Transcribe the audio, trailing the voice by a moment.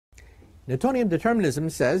Newtonian determinism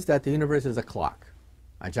says that the universe is a clock,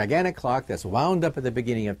 a gigantic clock that's wound up at the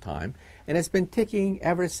beginning of time, and it's been ticking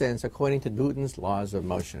ever since according to Newton's laws of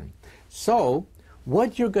motion. So,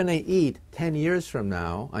 what you're going to eat 10 years from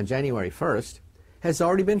now, on January 1st, has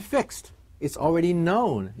already been fixed. It's already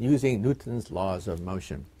known using Newton's laws of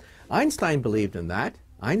motion. Einstein believed in that.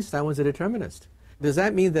 Einstein was a determinist. Does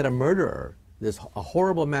that mean that a murderer, a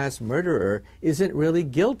horrible mass murderer, isn't really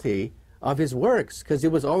guilty of his works because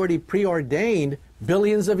it was already preordained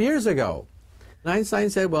billions of years ago? And Einstein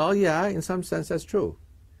said, well, yeah, in some sense that's true.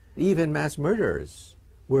 Even mass murderers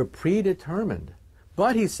were predetermined.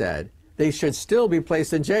 But he said, they should still be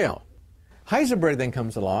placed in jail. Heisenberg then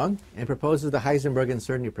comes along and proposes the Heisenberg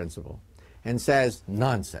uncertainty principle and says,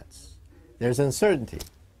 nonsense. There's uncertainty.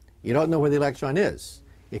 You don't know where the electron is.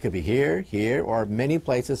 It could be here, here, or many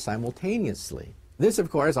places simultaneously. This, of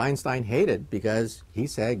course, Einstein hated because he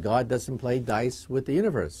said God doesn't play dice with the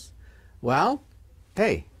universe. Well,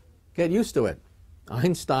 hey, get used to it.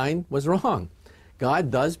 Einstein was wrong.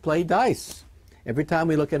 God does play dice. Every time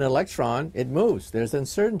we look at an electron, it moves. There's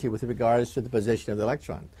uncertainty with regards to the position of the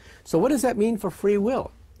electron. So what does that mean for free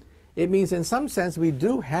will? It means in some sense we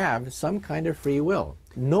do have some kind of free will.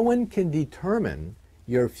 No one can determine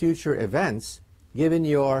your future events given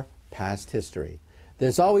your past history.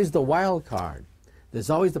 There's always the wild card. There's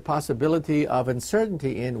always the possibility of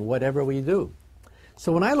uncertainty in whatever we do.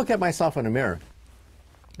 So when I look at myself in a mirror,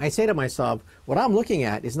 I say to myself, what I'm looking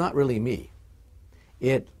at is not really me.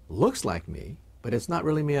 It looks like me, but it's not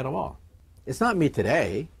really me at all. It's not me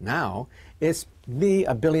today, now. It's me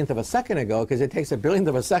a billionth of a second ago, because it takes a billionth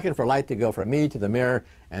of a second for light to go from me to the mirror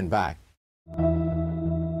and back.